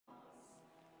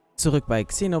Zurück bei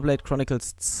Xenoblade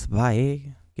Chronicles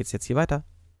 2. Geht's jetzt hier weiter?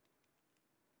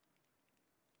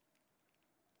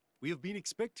 We have been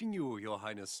expecting you, Your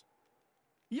Highness.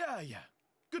 Yeah.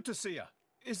 Good to see you.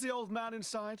 Is the old man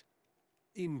inside?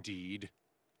 Indeed.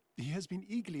 He has been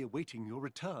eagerly awaiting your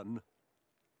return.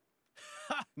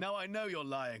 Ha! Now I know you're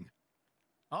lying.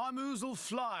 Our moos'll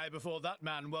fly before that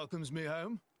man welcomes me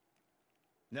home.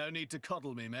 No need to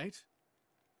coddle me, mate.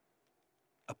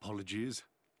 Apologies.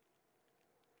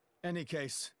 Any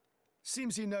case,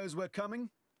 seems he knows we're coming.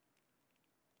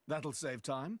 That'll save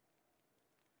time.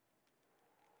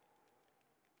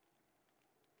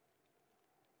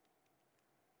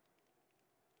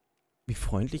 Wie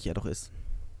freundlich er doch ist.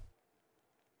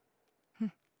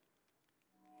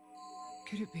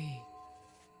 Could it be?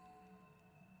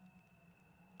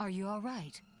 Are you all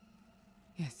right?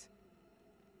 Yes.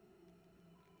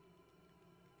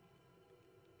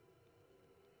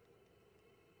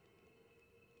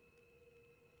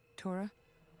 Tora?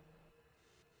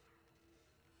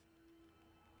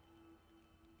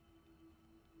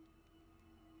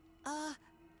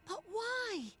 But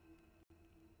why?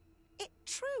 It's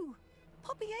true.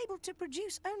 Poppy able to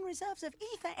produce own reserves of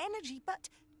ether energy, but...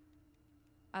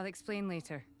 I'll explain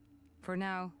later. For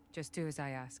now, just do as I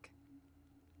ask.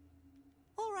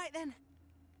 All right then.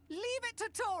 Leave it to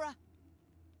Tora.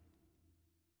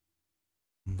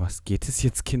 Um was geht es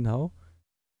jetzt genau?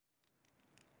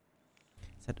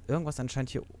 Es hat irgendwas anscheinend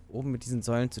hier oben mit diesen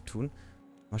Säulen zu tun.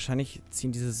 Wahrscheinlich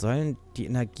ziehen diese Säulen die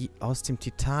Energie aus dem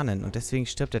Titanen und deswegen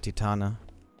stirbt der Titane.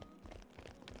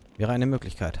 Wäre eine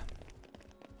Möglichkeit.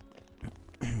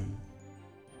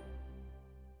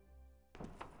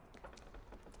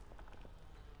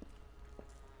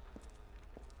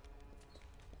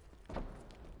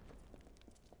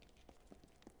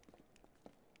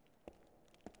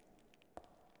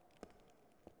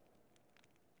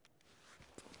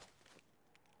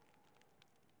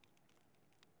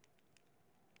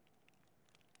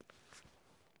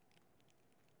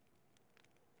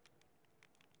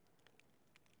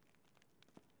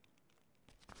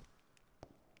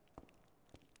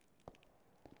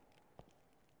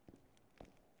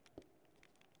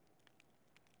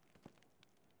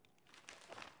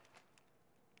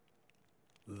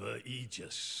 The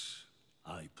Aegis,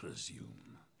 I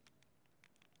presume.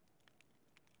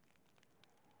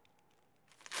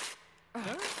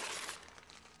 Huh?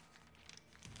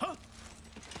 Huh?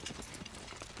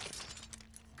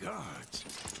 Guards!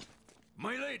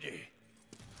 My lady!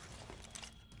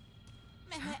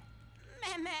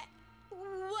 Mehmet,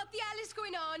 what the hell is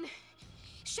going on?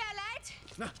 Shell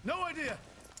out? No idea.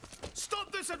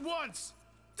 Stop this at once!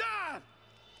 Dad!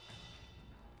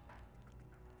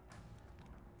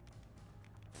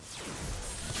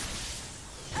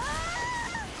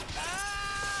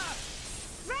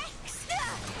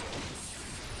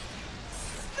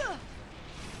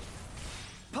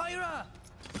 Pyra!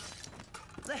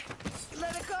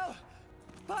 Let it go!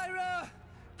 Pyra!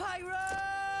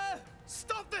 Pyra!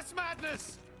 Stop this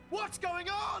madness! What's going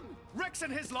on? Rex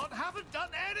and his lot haven't done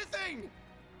anything!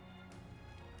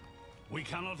 We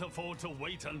cannot afford to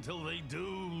wait until they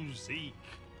do, Zeke.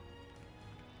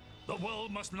 The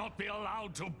world must not be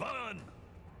allowed to burn!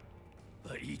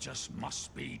 The Aegis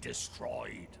must be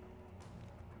destroyed.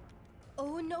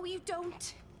 Oh, no you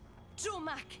don't.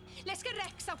 Dromac, let's get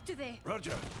Rex out of there.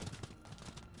 Roger.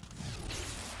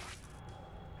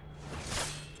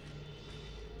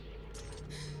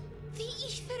 The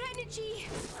ether energy.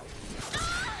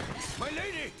 Ah! My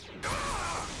lady!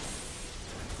 Ah!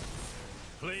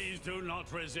 Please do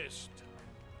not resist.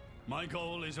 My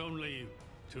goal is only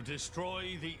to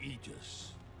destroy the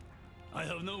Aegis. I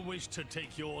have no wish to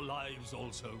take your lives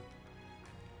also.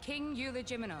 King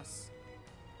Eulogimenos,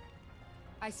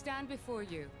 I stand before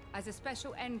you as a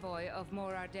special envoy of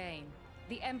Morardain.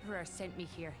 The Emperor sent me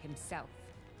here himself.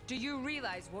 Do you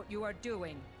realize what you are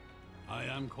doing? I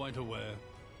am quite aware,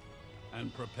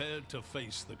 and prepared to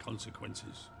face the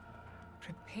consequences.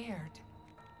 Prepared?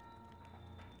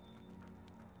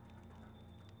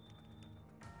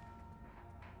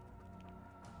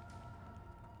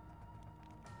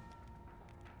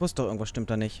 Wusste doch, irgendwas stimmt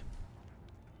da nicht.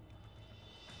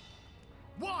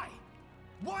 Why?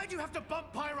 Why do you have to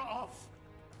bump Pyra off?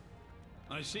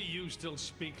 I see you still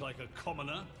speak like a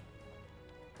commoner.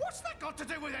 What's that got to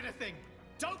do with anything?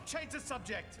 Don't change the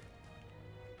subject.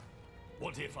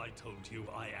 What if I told you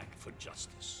I act for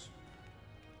justice?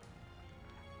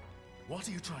 What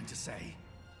are you trying to say?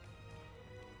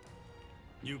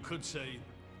 You could say,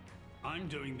 I'm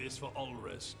doing this for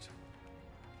Ulrist.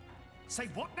 Say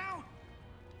what now?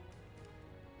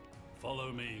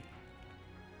 Follow me.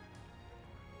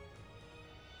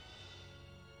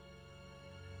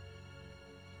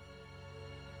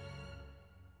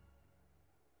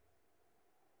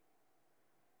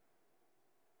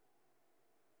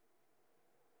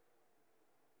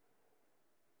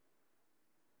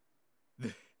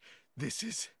 This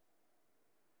is...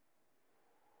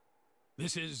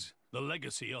 This is the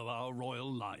legacy of our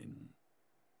royal line.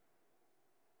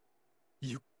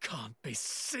 You can't be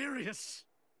serious!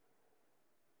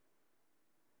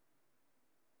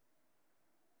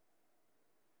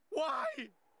 Why?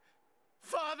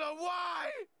 Father,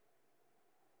 why?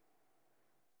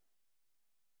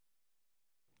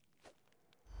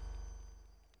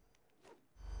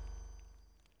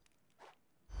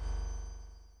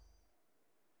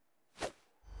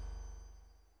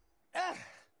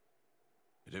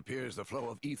 It appears the flow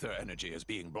of ether energy is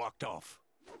being blocked off.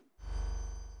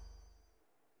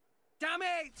 Damn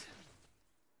it!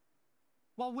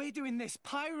 While we're doing this,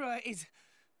 Pyra is...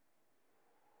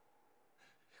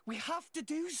 We have to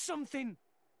do something!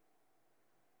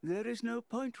 There is no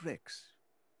point, Rex.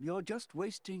 You're just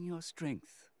wasting your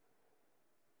strength.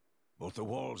 Both the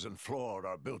walls and floor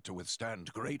are built to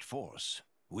withstand great force.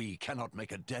 We cannot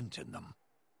make a dent in them.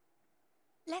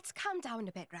 Let's calm down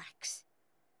a bit, Rex.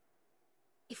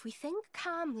 If we think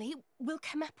calmly, we'll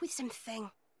come up with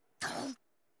something.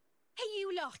 Hey,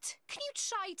 you lot! Can you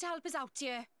try to help us out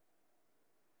here?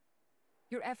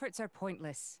 Your efforts are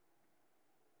pointless.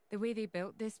 The way they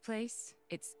built this place,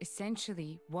 it's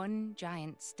essentially one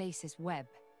giant stasis web.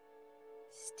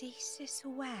 Stasis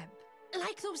web?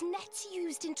 Like those nets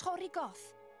used in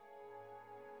Torrigoth?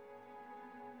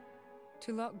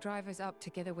 To lock drivers up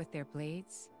together with their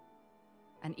blades,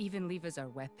 and even leave us our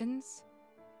weapons,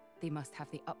 they must have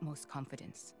the utmost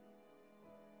confidence.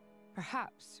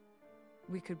 Perhaps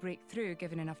we could break through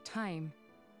given enough time,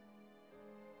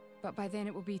 but by then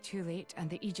it will be too late and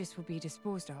the Aegis will be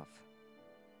disposed of.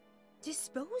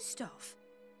 Disposed of?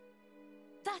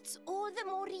 That's all the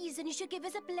more reason you should give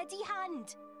us a bloody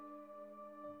hand.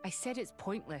 I said it's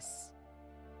pointless.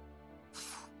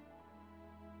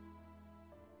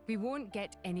 We won't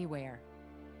get anywhere.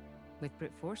 With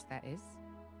brute force, that is.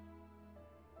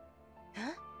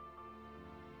 Huh?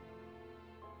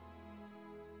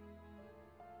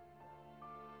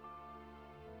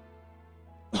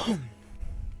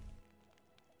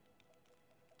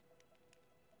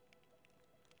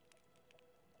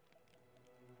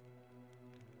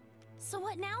 So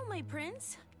what now, my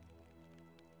prince?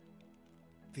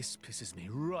 This pisses me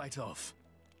right off.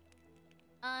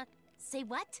 Say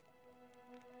what?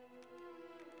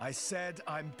 I said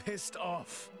I'm pissed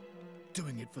off.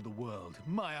 Doing it for the world,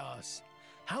 my ass.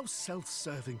 How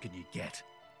self-serving can you get?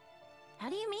 How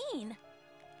do you mean?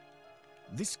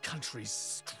 This country's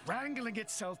strangling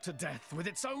itself to death with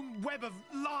its own web of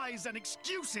lies and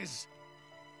excuses.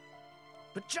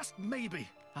 But just maybe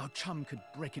our chum could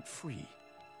break it free.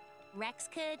 Rex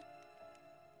could?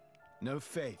 No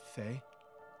faith, eh?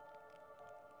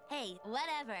 Hey,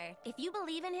 whatever. If you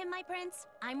believe in him, my prince,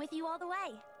 I'm with you all the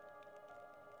way.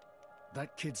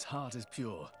 That kid's heart is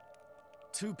pure.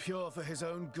 Too pure for his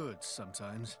own good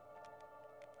sometimes.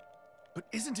 But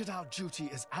isn't it our duty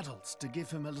as adults to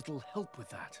give him a little help with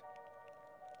that?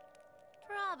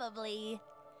 Probably.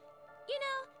 You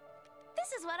know,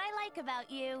 this is what I like about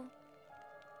you.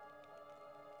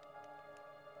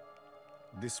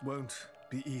 This won't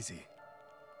be easy.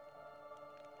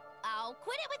 Oh,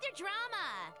 quit it with your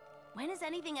drama! When is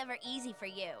anything ever easy for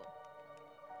you?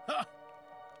 Ha!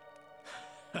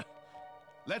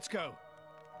 Let's go.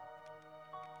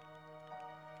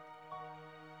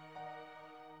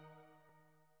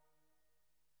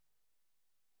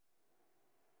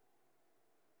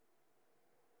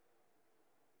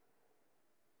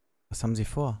 Was haben Sie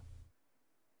vor?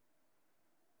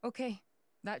 Okay,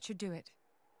 that should do it.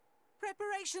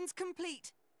 Preparations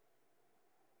complete.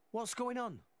 What's going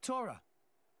on? Tora?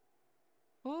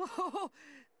 Oh,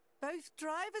 both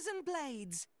drivers and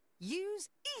blades. Use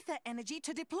ether energy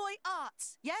to deploy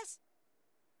arts, yes?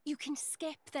 You can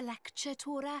skip the lecture,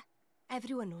 Tora.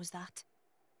 Everyone knows that.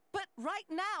 But right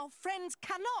now, friends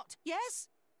cannot, yes?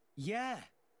 Yeah.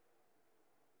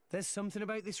 There's something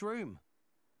about this room.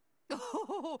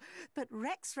 Oh, but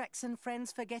Rex and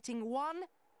friends forgetting one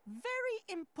very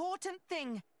important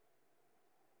thing.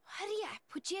 Hurry up,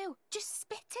 would you? Just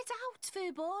spit it out,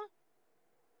 Furball.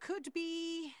 Could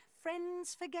be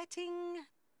friends forgetting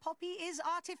Poppy is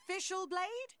artificial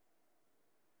blade?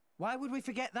 Why would we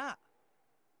forget that?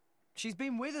 She's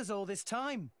been with us all this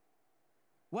time.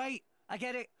 Wait, I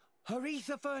get it. Her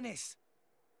ether furnace.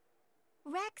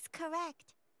 Rex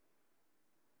correct.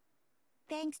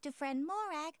 Thanks to friend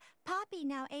Morag, Poppy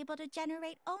now able to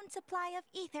generate own supply of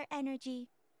ether energy.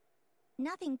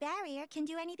 Nothing barrier can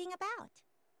do anything about.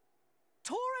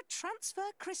 Tora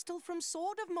transfer crystal from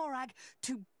Sword of Morag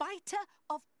to Biter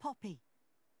of Poppy.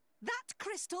 That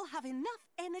crystal have enough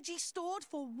energy stored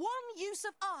for one use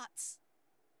of arts.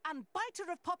 and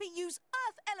biter of Poppy use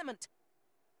earth element.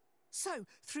 So,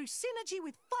 through synergy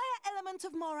with fire element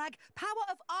of Morag, power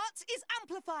of arts is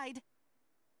amplified.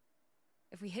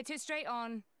 If we hit it straight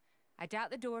on, I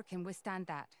doubt the door can withstand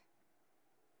that.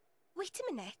 Wait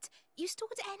a minute. You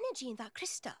stored energy in that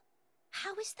crystal.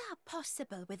 How is that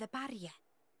possible with a barrier?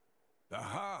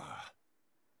 Aha!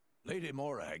 Lady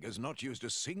Morag has not used a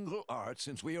single art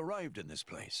since we arrived in this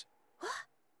place. What?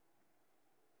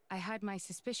 I had my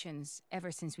suspicions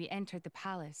ever since we entered the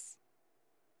palace.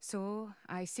 So,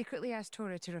 I secretly asked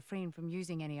Tora to refrain from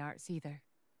using any arts either.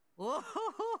 Whoa!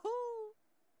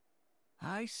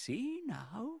 I see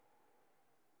now.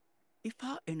 If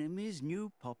our enemies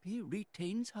knew Poppy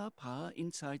retains her power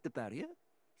inside the barrier,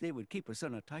 they would keep us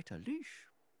on a tighter leash.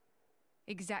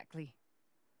 Exactly.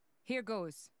 Here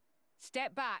goes.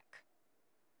 Step back.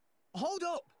 Hold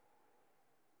up!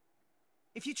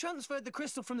 If you transferred the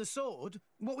crystal from the sword,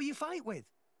 what will you fight with?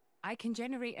 I can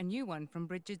generate a new one from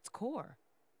Bridget's core.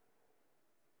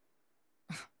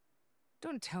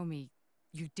 Don't tell me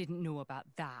you didn't know about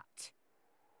that.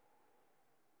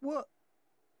 What?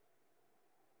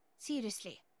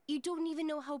 Seriously, you don't even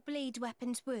know how blade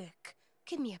weapons work.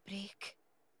 Give me a break.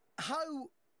 How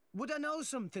would I know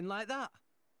something like that?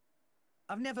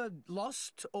 I've never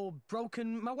lost or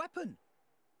broken my weapon.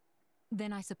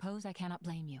 Then I suppose I cannot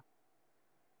blame you.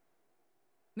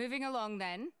 Moving along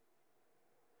then.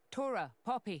 Tora,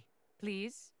 Poppy,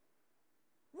 please.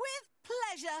 With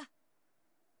pleasure.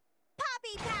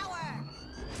 Poppy power!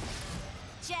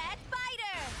 Jet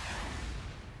fighter!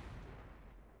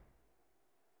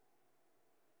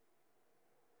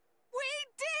 We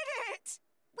did it!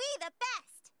 We the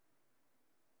best!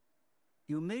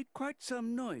 You made quite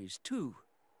some noise, too.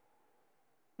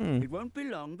 It won't be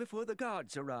long before the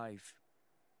guards arrive.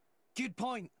 Good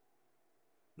point.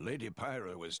 Lady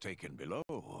Pyra was taken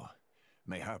below.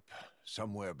 Mayhap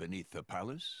somewhere beneath the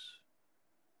palace?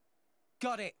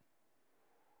 Got it.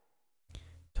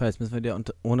 Toll, jetzt müssen wir wieder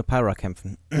ohne Pyra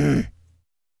kämpfen.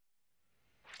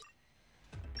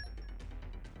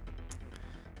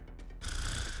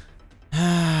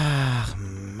 Ach,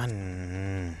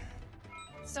 Mann.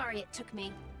 Sorry it took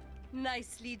me.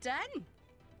 Nicely done.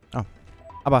 Oh.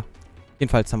 Aber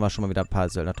jedenfalls haben wir schon mal wieder ein paar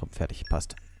Söldnertruppen fertig.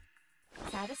 Passt.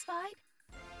 Satisfied?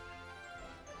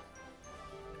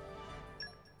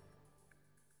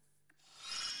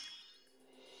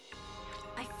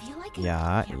 I feel like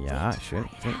Ja, ja, schön.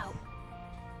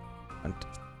 Und.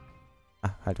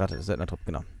 Ah, halt, warte, Söldnertrupp,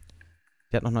 genau.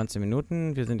 Der hat noch 19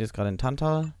 Minuten. Wir sind jetzt gerade in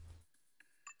Tantal.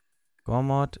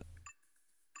 Gormod.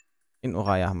 In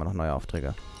Oraya haben wir noch neue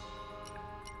Aufträge.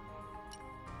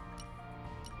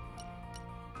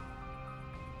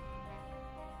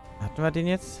 Hatten wir den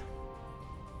jetzt?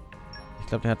 Ich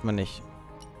glaube, den hatten wir nicht.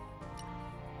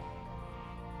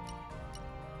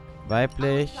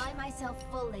 Weiblich.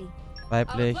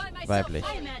 Weiblich. Weiblich.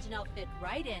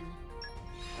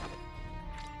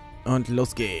 Und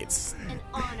los geht's.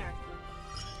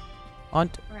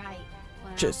 Und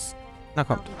tschüss. Na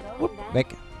kommt.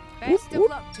 Weg. Best of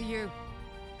luck to you.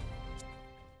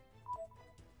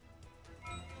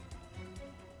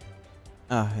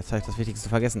 Ah, jetzt habe ich das Wichtigste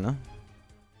vergessen, ne?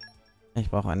 Ich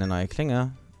brauche eine neue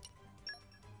Klinge.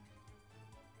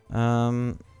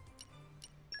 Oh,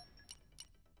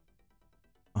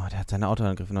 der hat seine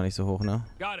Autoangriffe noch nicht so hoch, ne?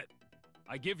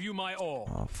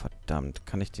 Oh, verdammt.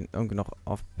 Kann ich den irgendwie noch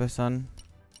aufbessern?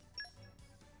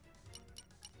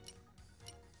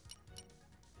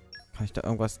 Kann ich da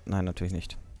irgendwas? Nein, natürlich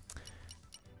nicht.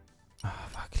 Ah,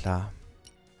 war klar.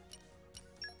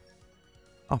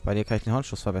 Auch bei dir kann ich den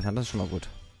Hornschuss verbessern. Das ist schon mal gut.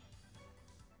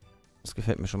 Das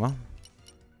gefällt mir schon mal.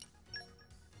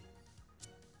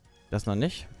 Das noch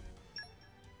nicht.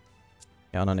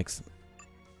 Ja, auch noch nichts.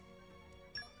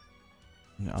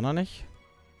 Ja, auch noch nicht.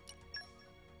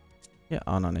 Ja,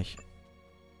 auch noch nicht.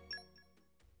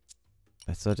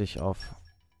 Vielleicht sollte ich auf...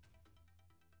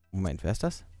 Moment, wer ist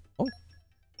das? Oh.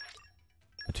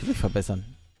 Natürlich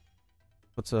verbessern.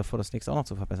 Kurz davor, das nächste auch noch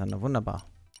zu verbessern. Na, wunderbar.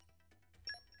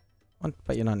 Und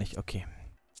bei ihr noch nicht. Okay.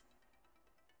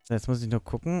 So, jetzt muss ich nur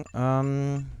gucken.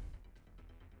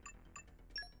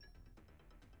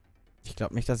 Ich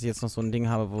glaube nicht, dass ich jetzt noch so ein Ding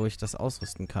habe, wo ich das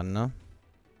ausrüsten kann, ne?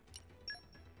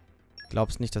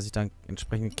 Glaubst nicht, dass ich dann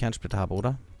entsprechend Kernsplitter habe,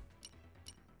 oder?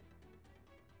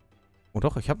 Oh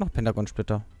doch, ich habe noch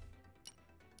Pentagon-Splitter.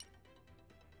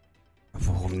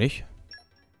 Warum nicht?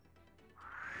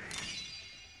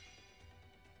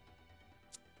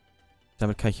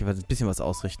 Damit kann ich hier ein bisschen was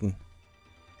ausrichten.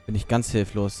 Bin ich ganz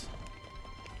hilflos.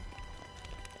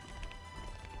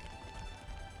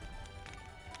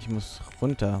 Ich muss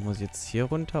runter. Muss ich jetzt hier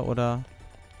runter oder?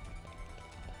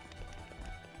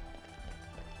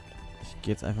 Ich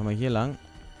gehe jetzt einfach mal hier lang.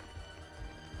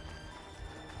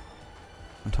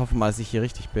 Und hoffe mal, dass ich hier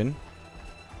richtig bin.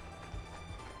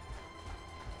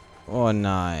 Oh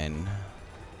nein.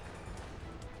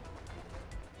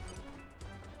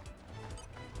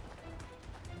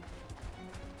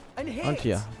 Und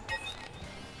hier.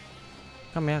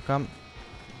 Komm her, komm.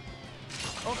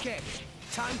 Okay,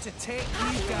 time to take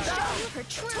you guys.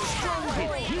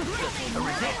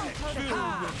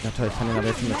 Ja toll, ich kann den aber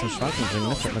jetzt nicht mehr zum Schwanken bringen.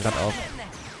 Das fällt mir gerade auf.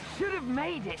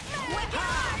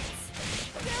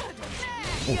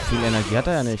 Oh, viel Energie hat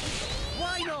er ja nicht.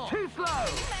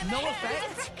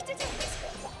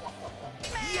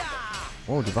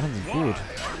 Oh, die Wachen sind gut.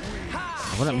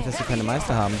 Wundert mich, dass sie keine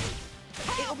Meister haben.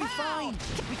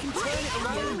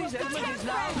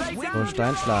 So,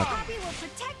 Steinschlag.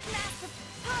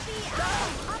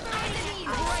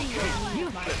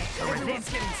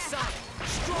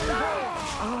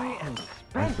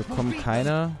 Ich bekomme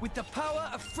keine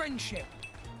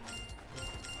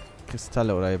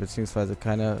Kristalle oder beziehungsweise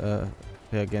keine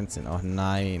Reagenzien. Oh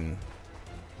nein.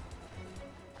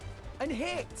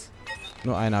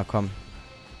 Nur einer, komm.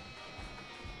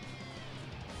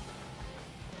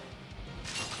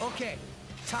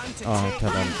 Oh,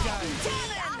 verdammt.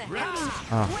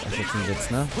 Ah, das ist jetzt ein Witz,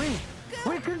 ne?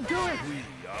 We can do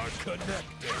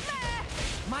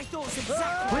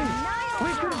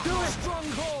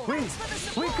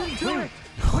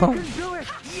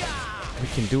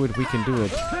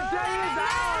it.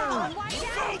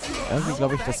 Irgendwie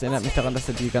glaube ich, das erinnert mich daran, dass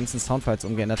sie die ganzen Soundfiles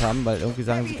umgeändert haben, weil irgendwie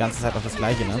sagen sie die ganze Zeit auch das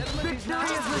Gleiche, ne?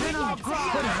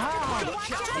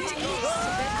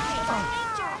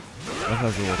 Das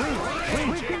war so.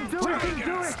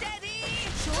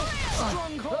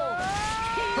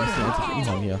 Was ist denn eigentlich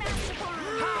umhauen hier?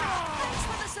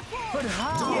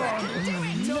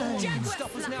 So.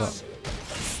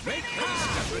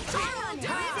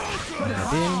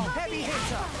 Den.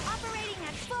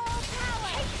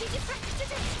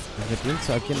 Mit dem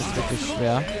zu agieren ist wirklich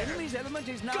schwer.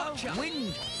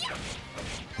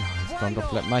 Jetzt komm doch,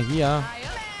 bleib mal hier.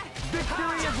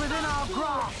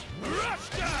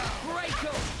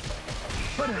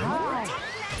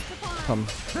 Komm.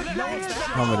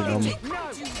 Hauen wir den um.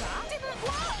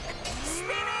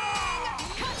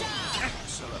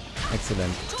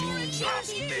 Exzellent.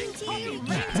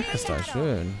 Kristall,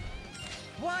 schön.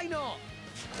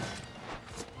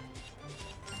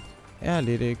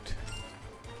 Erledigt.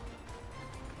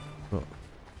 So.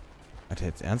 Warte,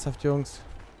 jetzt ernsthaft, Jungs?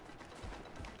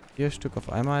 4 Stück auf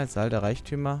einmal. Saal der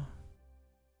Reichtümer.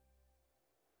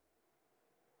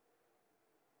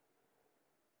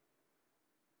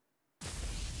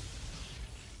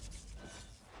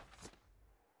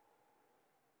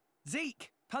 Zeke!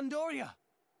 Pandoria!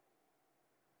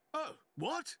 Oh,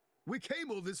 what? We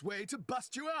came all this way to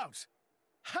bust you out.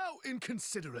 How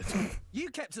inconsiderate. You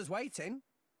kept us waiting.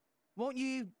 Won't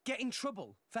you get in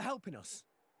trouble for helping us?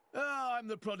 Oh, I'm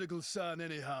the prodigal son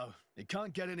anyhow. It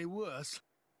can't get any worse.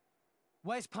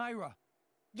 Where's Pyra?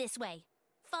 This way.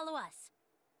 Follow us.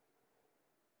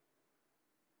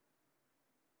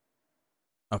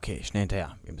 Okay, schnell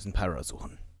hinterher. Wir müssen Pyra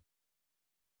suchen.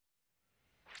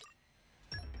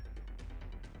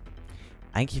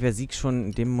 Eigentlich wäre Sieg schon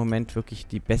in dem Moment wirklich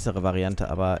die bessere Variante,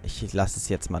 aber ich lasse es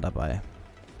jetzt mal dabei.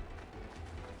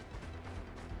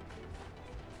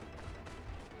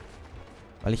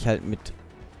 Weil ich halt mit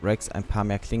Rex ein paar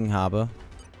mehr Klingen habe.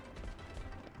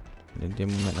 Und in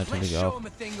dem Moment natürlich auch.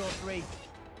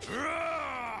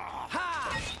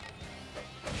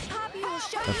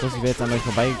 Da plus ich wäre jetzt an euch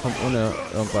vorbeigekommen ohne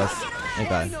irgendwas.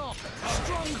 Egal.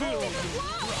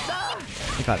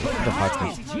 Egal, ich hinterfrag's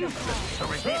nicht.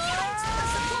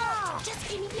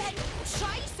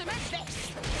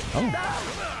 Oh,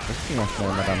 das ging ja schnell,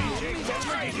 Madame.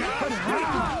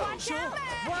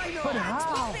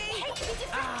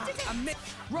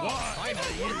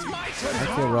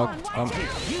 Okay, Rock, komm.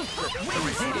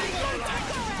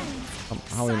 Komm,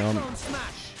 hau ihn um.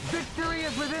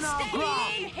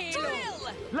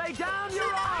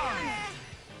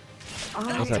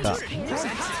 Wo ist er da?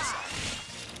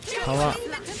 Power.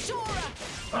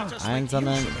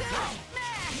 Einsammeln.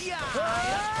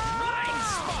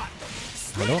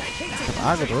 Hallo? Ich hab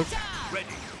A gedrückt.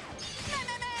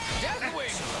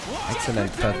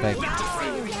 Exzellent, perfekt.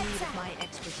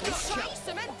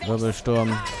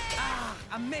 Wirbelsturm.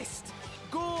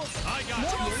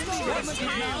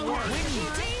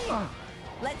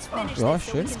 Ja,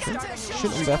 schön.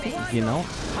 Schön umwerfen. Genau.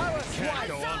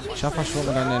 Schaffer schon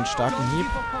und dann einen starken Hieb.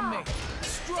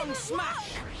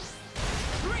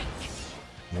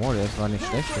 Oh, der war nicht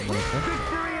schlecht. Der war nicht schlecht.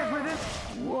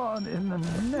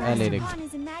 Erledigt.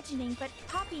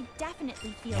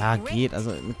 Ja, geht.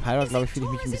 Also mit Pyra, glaube ich, fühle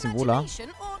ich mich ein bisschen wohler.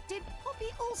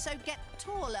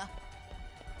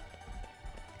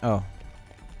 Oh.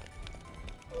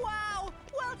 Wow,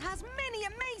 world has many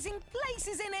amazing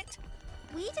places in it.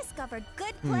 We discovered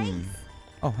good place.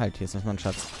 Oh, halt, hier ist noch mal ein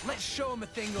Schatz.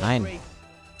 Nein.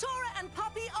 Tora and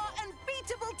Poppy are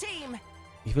unbeatable team.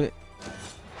 Ich will...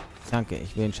 Danke,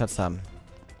 ich will den Schatz haben.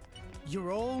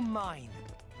 You're all mine.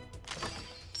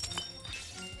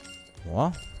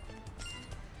 Boah.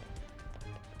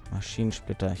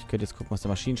 Maschinensplitter. Ich könnte jetzt gucken, was der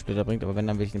Maschinensplitter bringt, aber wenn,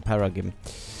 dann will ich den Pyra geben.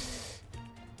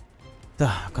 So,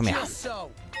 komm her.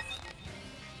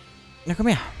 Na, komm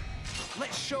her.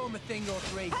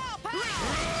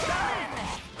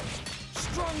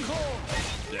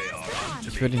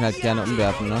 Ich würde ihn halt gerne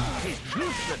umwerfen, ne?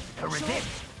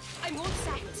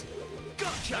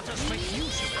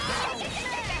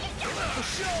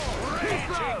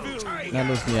 Na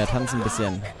los, Mia, tanz ein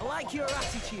bisschen.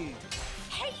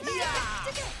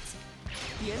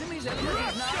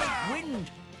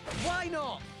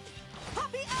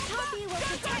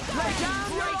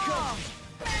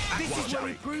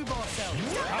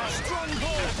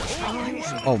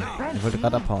 Oh, er wollte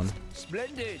gerade abhauen.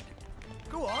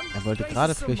 Er wollte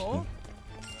gerade flüchten.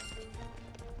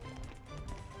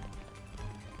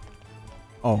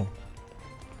 Oh.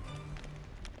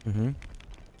 Mhm.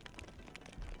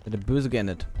 Hätte böse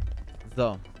geendet.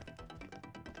 So.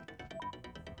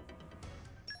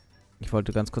 Ich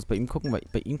wollte ganz kurz bei ihm gucken, weil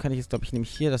bei ihm kann ich jetzt, glaube ich,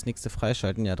 nämlich hier das nächste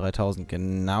freischalten. Ja, 3000,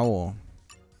 genau.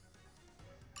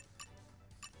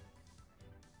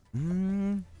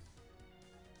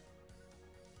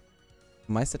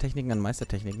 Meistertechniken an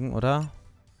Meistertechniken, oder?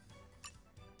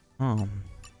 Oh.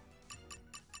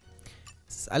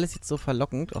 Das ist alles jetzt so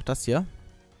verlockend, auch das hier.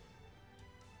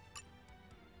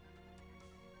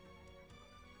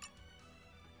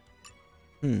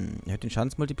 Erhöht den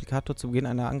Schadensmultiplikator zu Beginn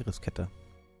einer Angriffskette.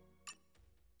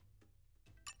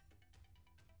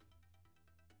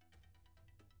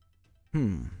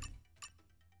 Ne,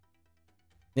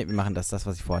 wir machen das,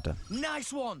 was ich vorhatte.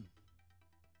 Nice one.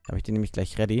 Habe ich den nämlich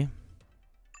gleich ready.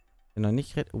 Bin noch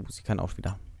nicht ready. Oh, sie kann auch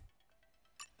wieder.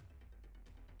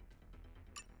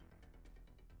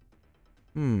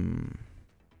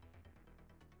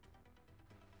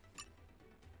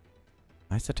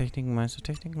 Meistertechniken,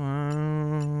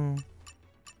 Meistertechniken.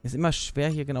 Ist immer schwer,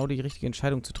 hier genau die richtige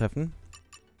Entscheidung zu treffen.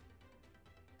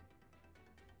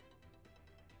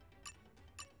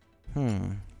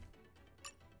 Komm,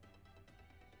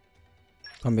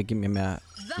 wir geben mir mehr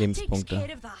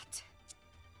Lebenspunkte.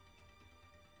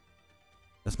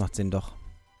 Das macht Sinn, doch.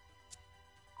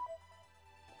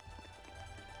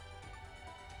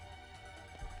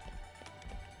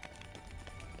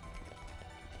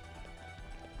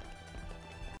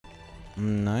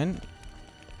 Nein.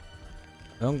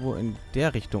 Irgendwo in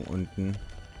der Richtung unten.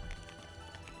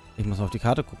 Ich muss auf die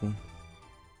Karte gucken.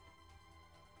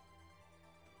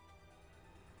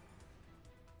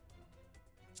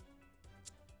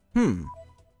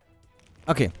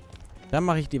 Okay. Dann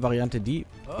mache ich die Variante, die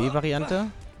B-Variante.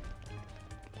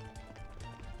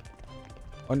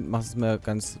 Und mache es mir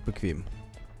ganz bequem.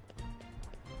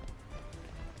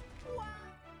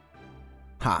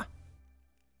 Ha.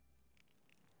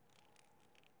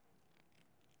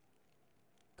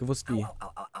 Gewusst wie.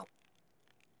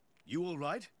 You all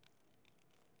right?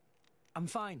 I'm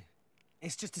fine.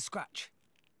 It's just a scratch.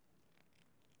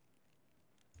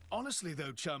 Honestly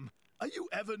though, chum, are you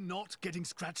ever not getting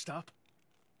scratched up?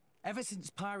 Ever since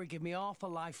Pyra gave me half a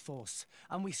life force,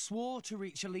 and we swore to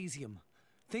reach Elysium,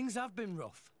 things have been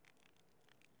rough.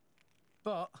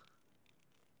 But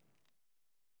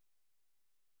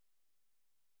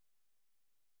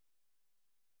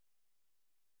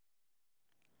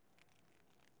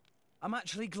I'm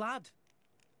actually glad.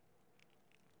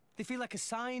 They feel like a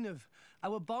sign of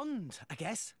our bond, I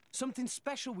guess. Something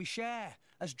special we share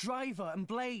as driver and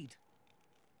blade.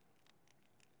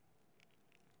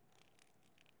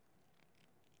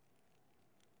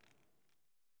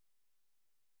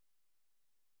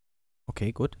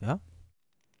 Okay, gut, ja.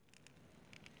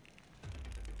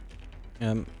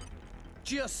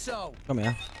 Just so. Komm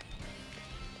her.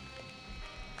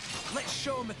 Let's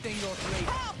show him a thing or three.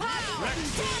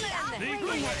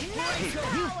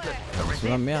 Was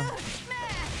will man mehr?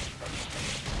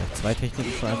 Ja, 2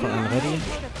 Techniken von Anfang an ready.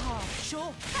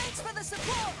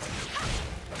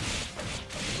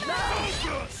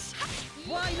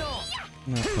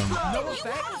 Na komm. No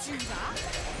effect.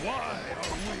 Why are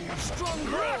we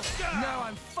stronger? Now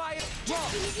I'm fired. The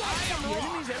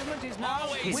enemy's element is now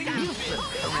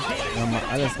Machen wir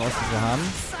alles raus, was wir haben.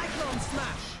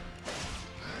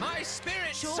 Und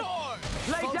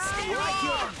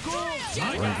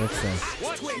wechseln.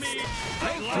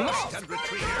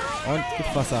 Und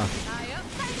gibt Wasser.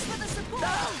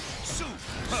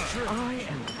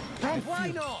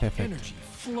 Perfekt.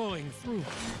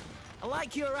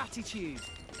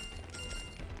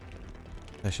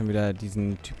 Da ist schon wieder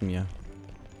diesen Typen hier.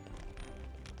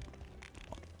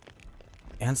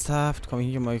 Ernsthaft? Komme ich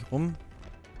nicht um euch rum?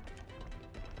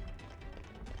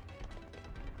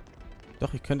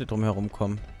 Doch, ich könnte drum herum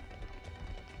kommen.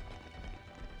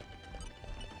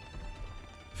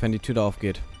 Wenn die Tür da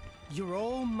aufgeht.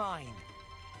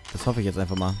 Das hoffe ich jetzt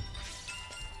einfach mal.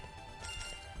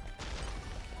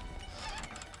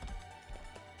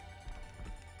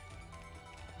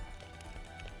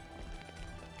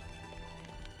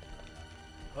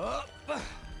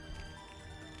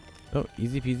 So,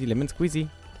 easy peasy lemon squeezy.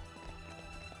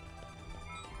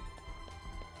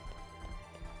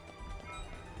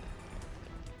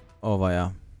 Oh, war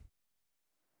ja.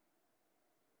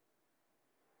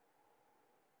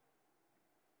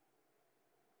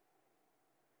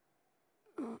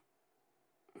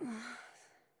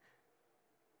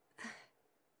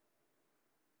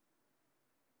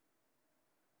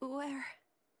 Where?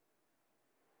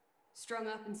 Strung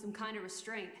up in some kind of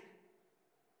restraint.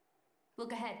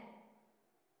 Look ahead.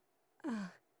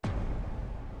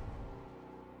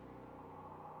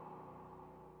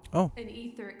 Oh. An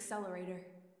ether accelerator.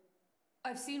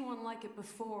 I've seen one like it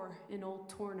before in Old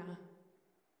Torna.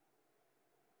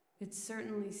 It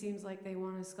certainly seems like they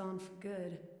want us gone for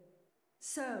good.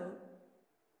 So,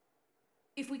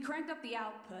 if we cranked up the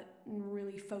output and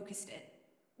really focused it,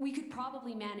 we could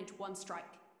probably manage one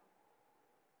strike.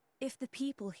 If the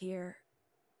people here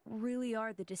really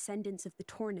are the descendants of the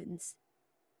Tornans,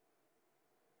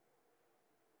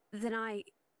 then I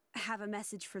have a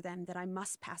message for them that I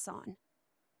must pass on.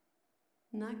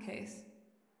 In that case,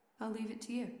 I'll leave it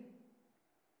to you.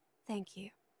 Thank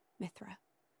you, Mithra.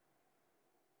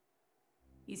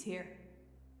 He's here.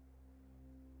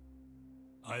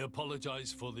 I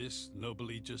apologize for this,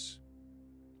 noble Aegis.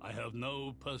 I have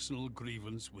no personal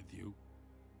grievance with you.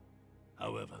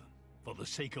 However, for the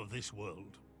sake of this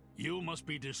world, you must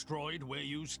be destroyed where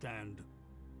you stand.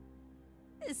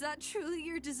 Is that truly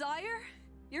your desire,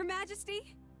 Your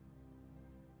Majesty?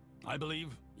 I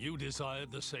believe you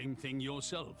desired the same thing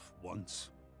yourself once.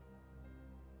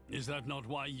 Is that not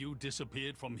why you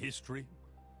disappeared from history,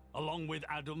 along with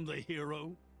Adam the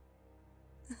hero?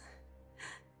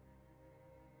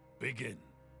 Begin.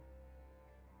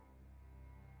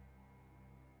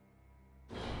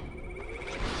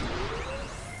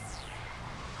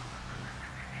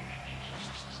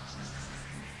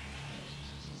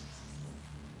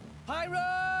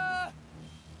 Pyra!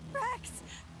 Rex!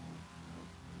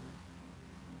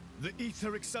 The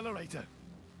ether accelerator.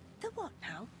 The what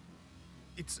now?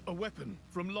 It's a weapon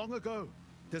from long ago,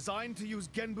 designed to use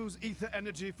Genbu's ether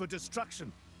energy for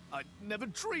destruction. I never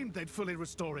dreamed they'd fully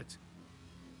restore it.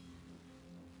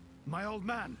 My old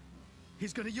man,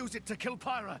 he's gonna use it to kill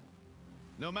Pyra.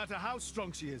 No matter how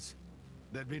strong she is,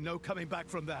 there'd be no coming back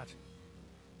from that.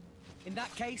 In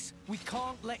that case, we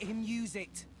can't let him use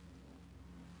it.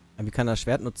 Wie kann er das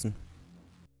Schwert nutzen?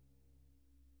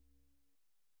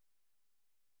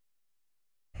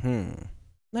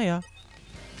 Naja.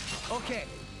 Okay,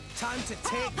 time to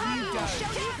take you down.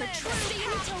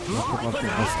 Mal gucken, ob wir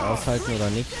das aushalten oder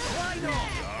nicht.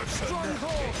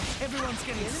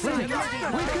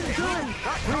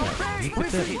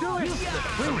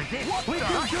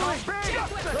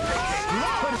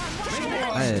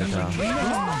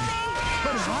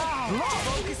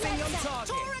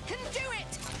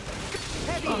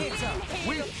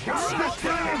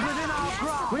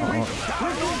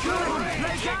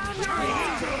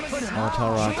 Oh,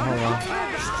 Tora.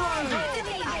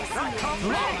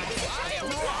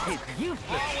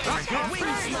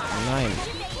 Nein.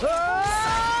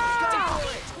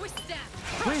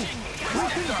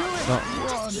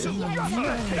 So,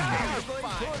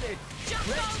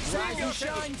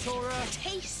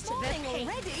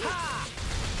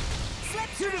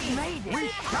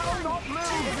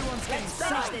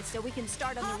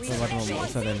 warte mal, wo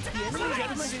ist er denn?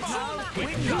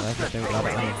 Ich greife den gerade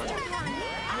an.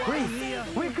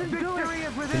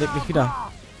 Verlegt mich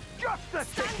wieder.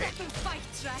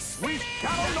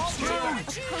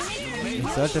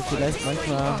 Ich sollte vielleicht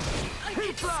manchmal...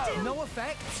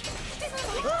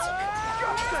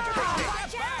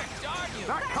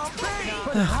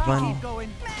 Ach Mann,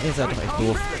 ihr seid doch echt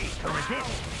doof.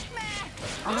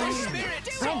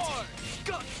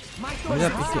 Wie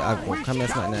hab ich die Agro? Kann mir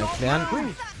das mal einer erklären?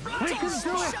 We can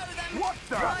do it! What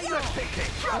the?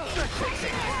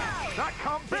 That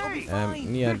can't be!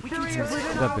 Nia,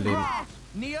 wiederbeleben.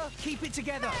 Nia, keep it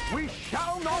together. We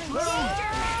shall not lose!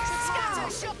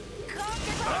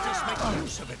 Let us make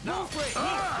use of it now.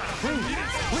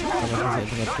 Aber ich muss ja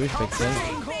jetzt mal durchwechseln.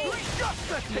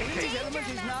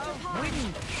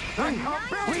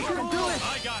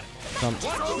 Komm.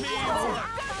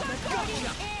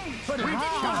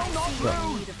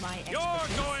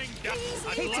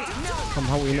 Komm,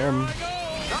 hau ihn um.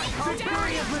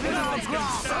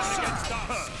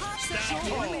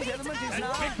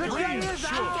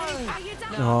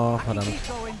 Oh, verdammt.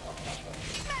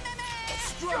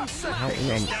 Hau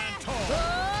ihn um.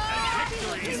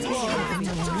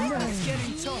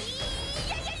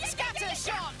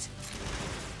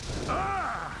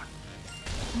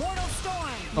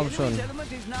 Komm schon.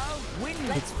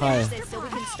 Jetzt frei.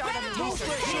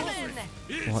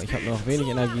 Oh, ich habe noch wenig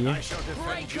Energie.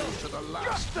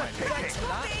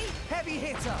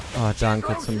 Oh,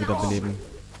 danke zum Wiederbeleben.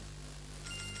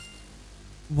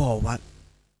 Wow,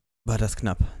 war das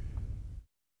knapp.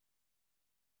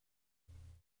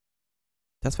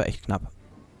 Das war echt knapp.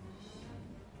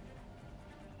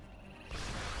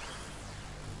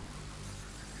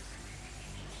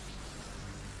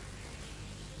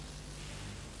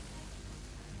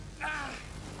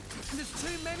 There's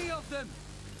too many of them.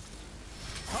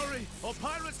 Hurry, or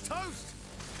pirates toast!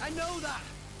 I know that.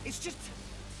 It's just...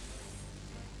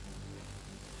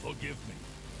 Forgive me.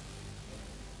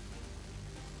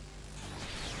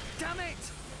 Damn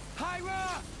it!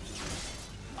 Pyra!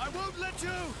 I won't let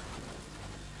you!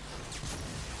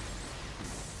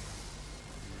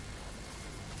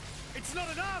 It's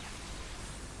not enough!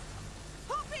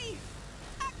 Poppy!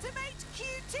 Activate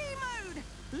QT mode!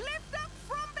 Lift up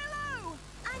from below!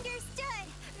 Understood,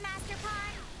 Master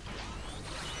Pawn.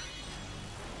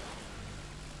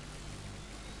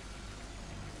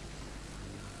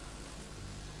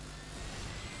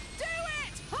 Do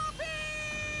it, Poppy!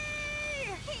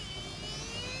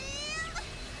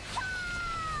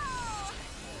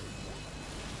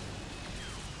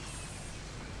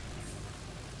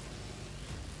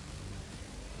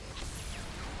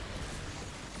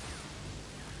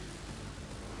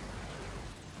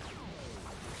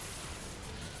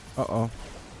 Oh.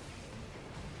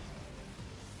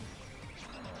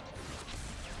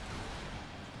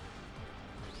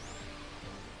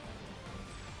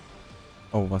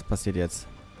 Oh, was passiert jetzt?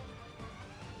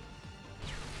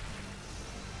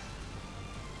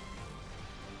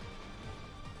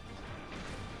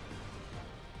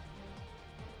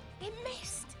 It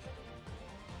missed.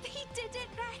 They did it,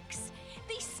 Rex.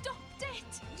 They stopped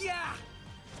it. Yeah!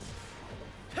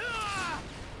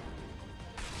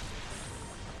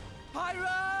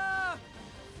 Pyra!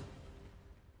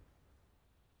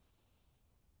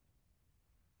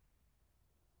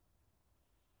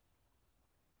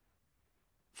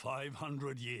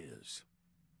 500 years.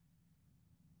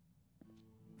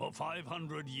 For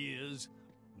 500 years,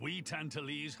 we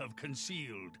Tantalese have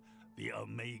concealed the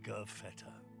Omega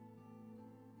Feta.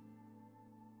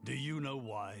 Do you know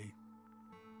why?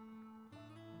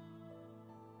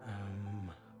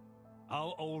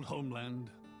 Our old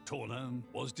homeland, Torna,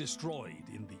 was destroyed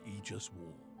in the Aegis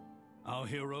War. Our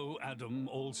hero, Adam,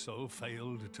 also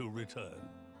failed to return.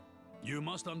 You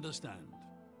must understand,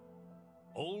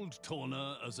 old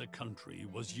Torna as a country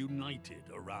was united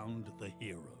around the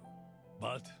hero.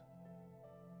 But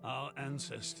our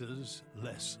ancestors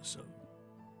less so.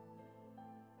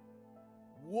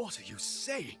 What are you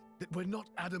saying? That we're not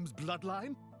Adam's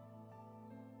bloodline?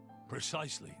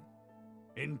 Precisely.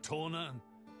 In Torna,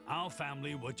 our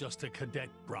family were just a cadet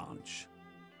branch.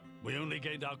 We only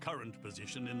gained our current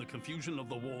position in the confusion of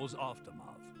the war's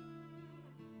aftermath.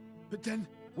 But then,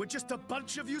 we're just a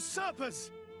bunch of usurpers!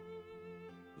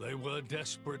 They were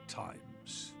desperate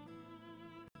times.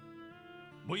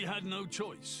 We had no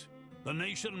choice. The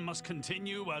nation must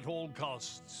continue at all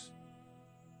costs.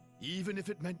 Even if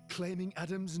it meant claiming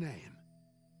Adam's name?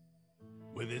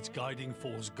 With its guiding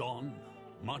force gone,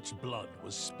 much blood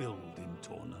was spilled in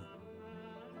Torna.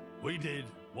 We did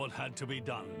what had to be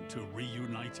done to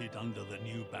reunite it under the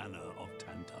new banner of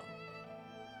Tantal.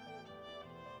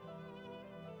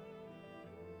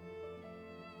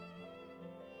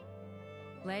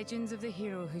 Legends of the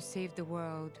hero who saved the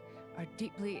world are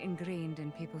deeply ingrained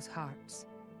in people's hearts.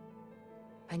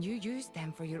 And you used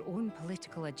them for your own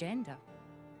political agenda.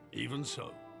 Even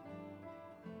so,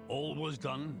 all was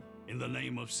done in the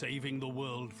name of saving the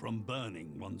world from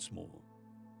burning once more.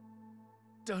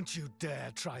 Don't you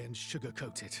dare try and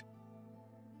sugarcoat it.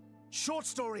 Short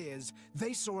story is,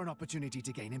 they saw an opportunity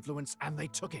to gain influence and they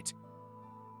took it.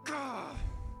 Gah!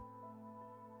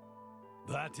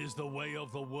 That is the way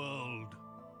of the world.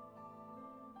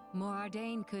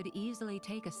 Morardain could easily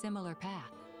take a similar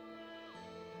path.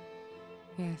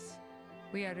 Yes,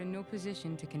 we are in no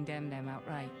position to condemn them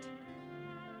outright.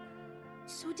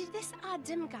 So did this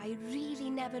Adam guy really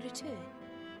never return?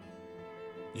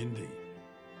 Indeed.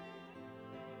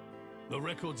 The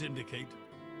records indicate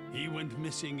he went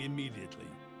missing immediately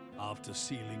after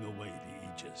sealing away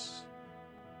the Aegis.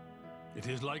 It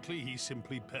is likely he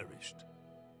simply perished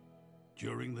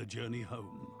during the journey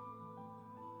home.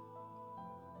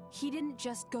 He didn't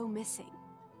just go missing.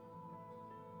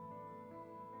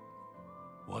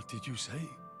 What did you say?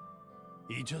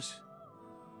 Aegis?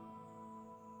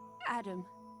 Adam.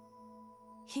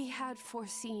 He had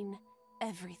foreseen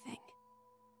everything.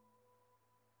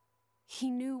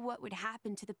 He knew what would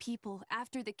happen to the people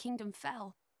after the kingdom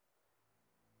fell.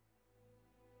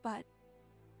 But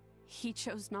he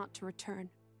chose not to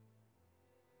return.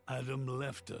 Adam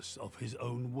left us of his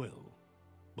own will.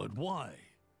 But why?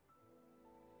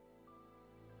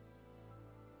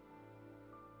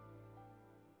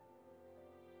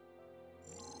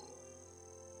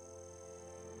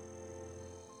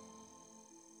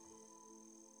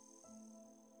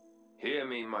 Hear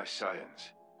me, my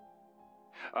scions.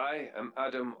 I am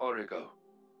Adam Origo.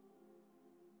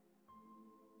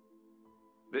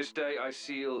 This day I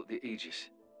seal the Aegis,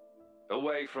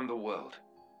 away from the world.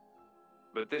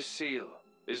 But this seal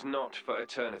is not for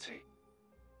eternity.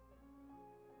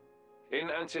 In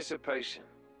anticipation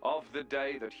of the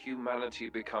day that humanity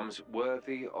becomes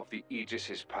worthy of the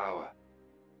Aegis's power,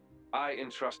 I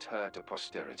entrust her to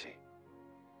posterity.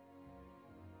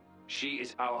 She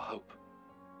is our hope.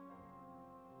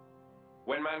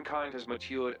 When mankind has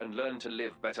matured and learned to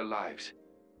live better lives,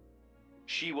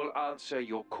 she will answer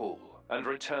your call and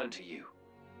return to you.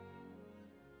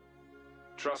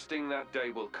 Trusting that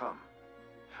day will come,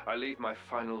 I leave my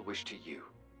final wish to you.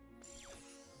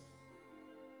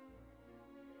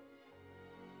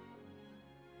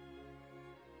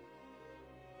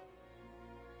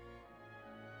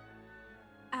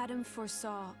 Adam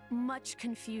foresaw much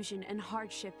confusion and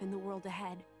hardship in the world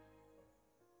ahead.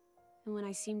 And when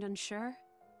I seemed unsure,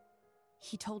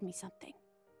 he told me something.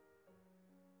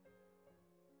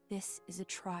 This is a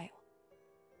trial.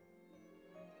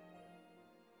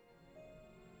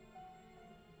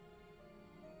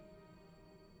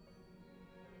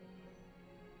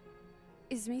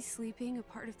 Is me sleeping a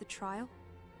part of the trial?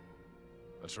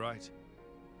 That's right.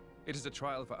 It is a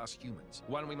trial for us humans,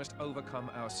 one we must overcome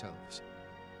ourselves.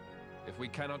 If we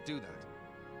cannot do that,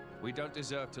 we don't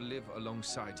deserve to live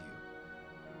alongside you.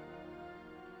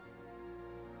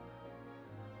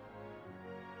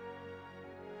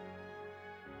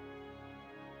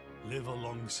 Live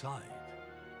alongside?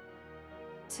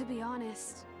 To be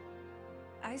honest,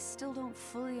 I still don't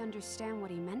fully understand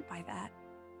what he meant by that.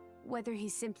 Whether he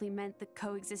simply meant the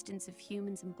coexistence of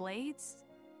humans and blades,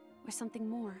 or something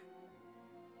more.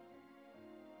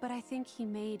 But I think he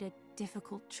made a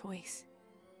difficult choice.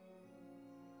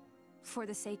 For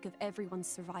the sake of everyone's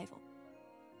survival.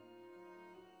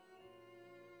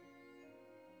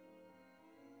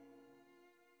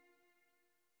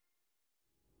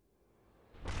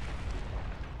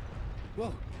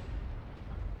 Whoa.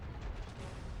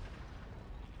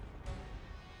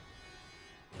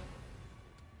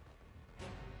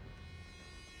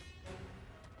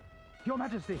 Your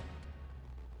Majesty!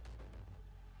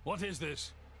 What is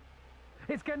this?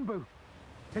 It's Genbu.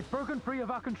 It's broken free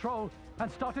of our control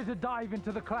and started to dive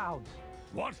into the clouds.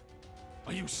 What?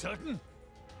 Are you certain?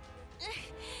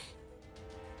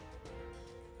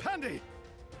 Pandy!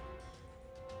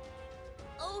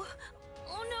 Oh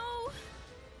no!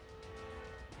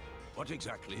 What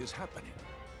exactly is happening?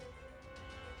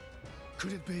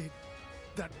 Could it be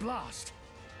that blast?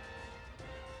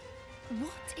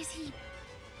 What is he?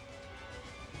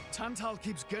 Tantal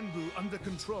keeps Genbu under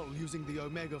control using the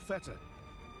Omega Fetter.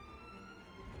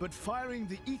 But firing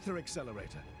the ether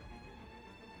accelerator,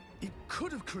 it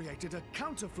could have created a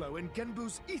counterflow in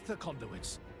Genbu's ether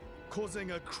conduits,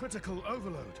 causing a critical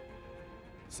overload.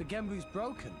 So Genbu's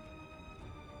broken?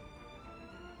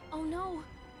 Oh no!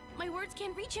 My words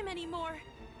can't reach him anymore!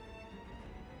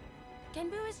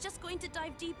 Genbu is just going to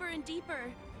dive deeper and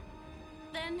deeper.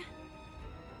 Then...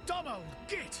 Dumb old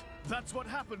git! That's what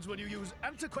happens when you use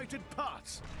antiquated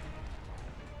parts!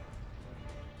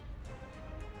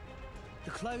 The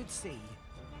Cloud Sea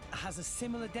has a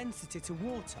similar density to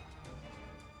water.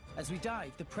 As we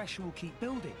dive, the pressure will keep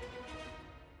building.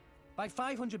 By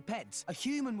 500 peds, a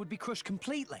human would be crushed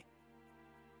completely.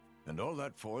 And all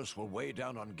that force will weigh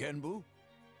down on Genbu?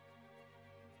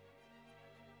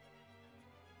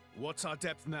 What's our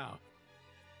depth now?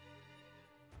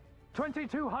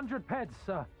 2,200 peds,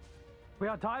 sir. We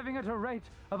are diving at a rate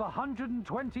of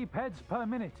 120 peds per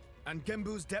minute. And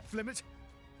Genbu's depth limit?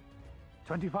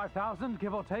 25,000,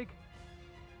 give or take.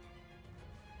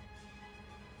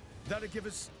 That'll give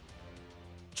us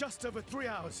just over 3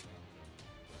 hours.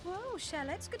 Whoa,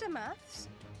 Charlotte's good at maths.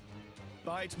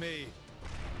 Bite me.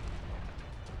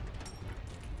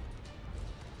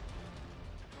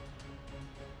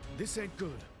 This ain't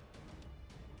good.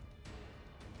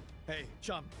 Hey,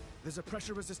 chum, there's a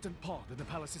pressure-resistant pod in the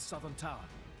palace's southern tower.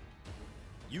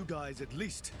 You guys at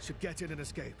least should get in and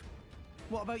escape.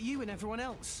 What about you and everyone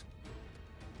else?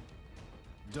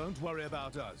 Don't worry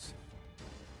about us.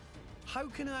 How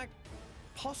can I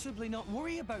possibly not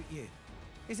worry about you?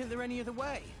 Isn't there any other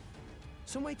way?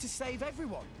 Some way to save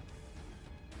everyone?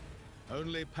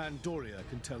 Only Pandoria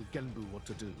can tell Genbu what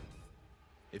to do.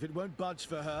 If it won't budge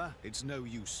for her, it's no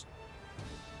use.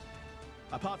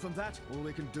 Apart from that, all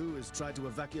we can do is try to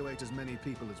evacuate as many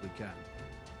people as we can.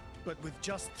 But with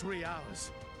just 3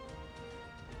 hours.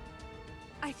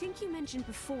 I think you mentioned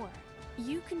before,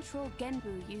 you control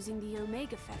Genbu using the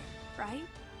Omega Fetter, right?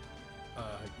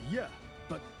 Yeah,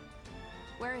 but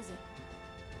Where is it?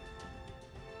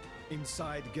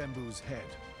 inside Genbu's head.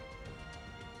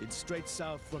 It's straight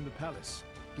south from the palace,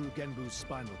 through Genbu's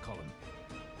spinal column.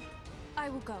 I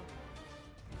will go.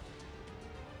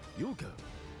 You'll go?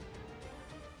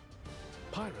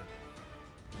 Pyra,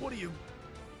 what are you...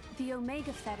 The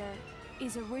Omega Fetter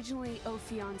is originally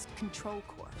Ophion's control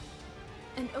core.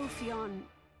 And Ophion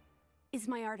is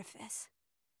my artifice.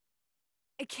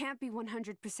 I can't be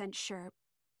 100% sure,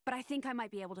 but I think I might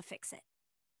be able to fix it.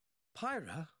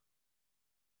 Pyra?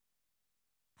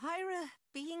 Pyra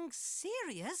being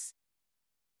serious?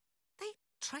 They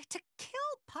tried to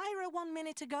kill Pyra 1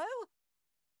 minute ago.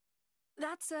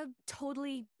 That's a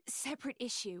totally separate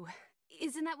issue.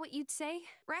 Isn't that what you'd say,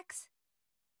 Rex?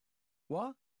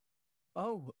 What?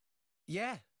 Oh,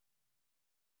 yeah.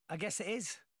 I guess it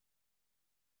is.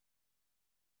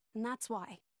 And that's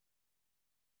why.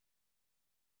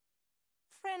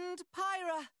 Friend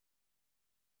Pyra.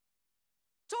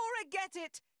 Tora get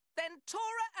it! Then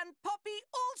Tora and Poppy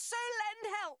also lend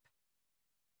help!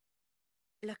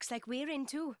 Looks like we're in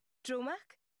too.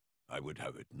 Dromak? I would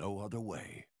have it no other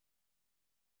way.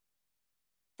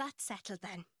 That's settled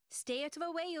then. Stay out of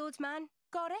our way, old man.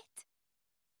 Got it?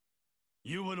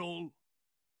 You would all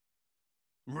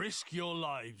risk your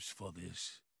lives for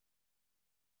this.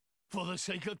 For the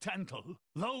sake of Tantal,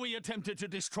 though we attempted to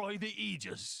destroy the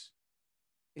Aegis.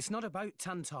 It's not about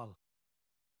Tantal.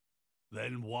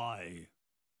 Then why?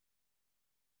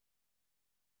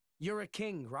 You're a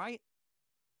king, right?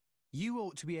 You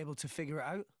ought to be able to figure it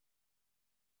out.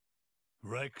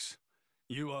 Rex,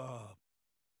 you are...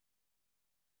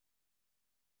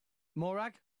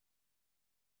 Morag?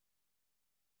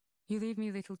 You leave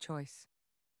me little choice.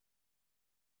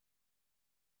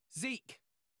 Zeke,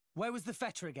 where was the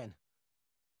fetter again?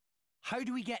 How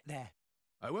do we get there?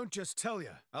 I won't just tell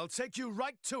you. I'll take you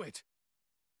right to it.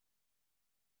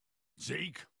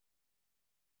 Zeke?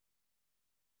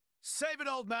 Save it,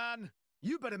 old man.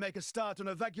 You better make a start on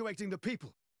evacuating the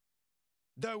people.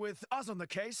 Though with us on the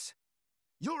case,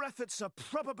 your efforts are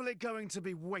probably going to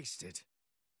be wasted.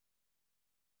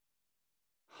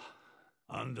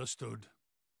 Understood.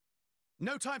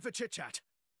 No time for chit-chat.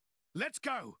 Let's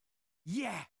go!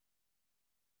 Yeah!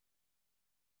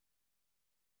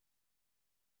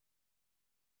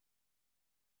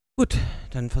 Gut,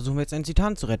 dann versuchen wir jetzt einen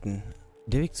Titan zu retten.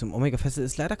 Der Weg zum Omega-Fessel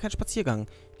ist leider kein Spaziergang.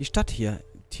 Die Stadt hier,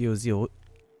 Teosoia,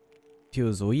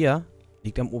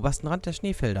 liegt am obersten Rand der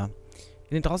Schneefelder.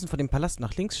 Wenn ihr draußen vor dem Palast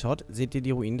nach links schaut, seht ihr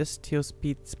die Ruinen des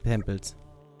Theospiz-Tempels.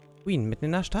 Ruinen mitten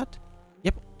in der Stadt?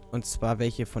 Yep, und zwar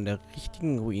welche von der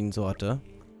richtigen Ruinensorte.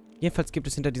 Jedenfalls gibt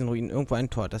es hinter diesen Ruinen irgendwo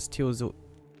ein Tor, das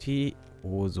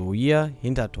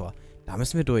Teosoia-Hintertor. Da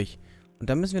müssen wir durch. Und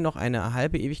dann müssen wir noch eine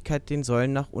halbe Ewigkeit den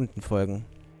Säulen nach unten folgen.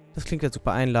 Das klingt ja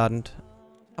super einladend.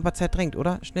 Aber Zeit drängt,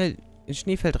 oder? Schnell, ins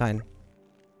Schneefeld rein.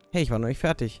 Hey, ich war noch nicht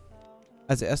fertig.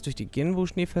 Also erst durch die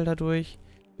Genbu-Schneefelder durch.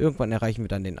 Irgendwann erreichen wir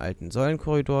dann den alten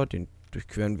Säulenkorridor. Den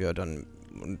durchqueren wir dann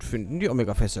und finden die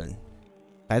Omega-Fesseln.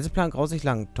 Reiseplan grausig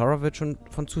lang. Tora wird schon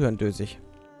von Zuhören dösig.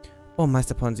 Oh,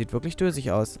 Meister Pon sieht wirklich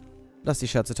dösig aus. Lass die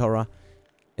Scherze, Tora.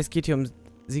 Es geht hier um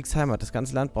Siegs Heimat. Das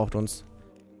ganze Land braucht uns.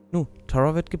 Nu,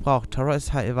 Tora wird gebraucht. Tora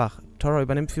ist heilwach. Tora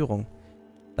übernimmt Führung.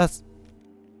 Lass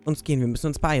uns gehen. Wir müssen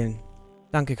uns beeilen.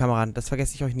 Danke, Kameraden. Das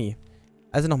vergesse ich euch nie.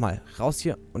 Also nochmal. Raus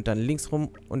hier und dann links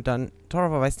rum und dann... Tora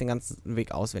verweist den ganzen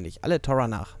Weg auswendig. Alle Tora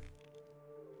nach.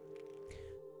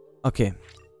 Okay.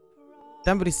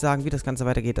 Dann würde ich sagen, wie das Ganze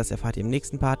weitergeht, das erfahrt ihr im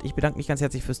nächsten Part. Ich bedanke mich ganz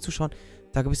herzlich fürs Zuschauen.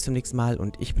 Sage bis zum nächsten Mal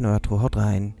und ich bin euer Tro. Haut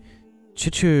rein.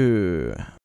 Tschüss.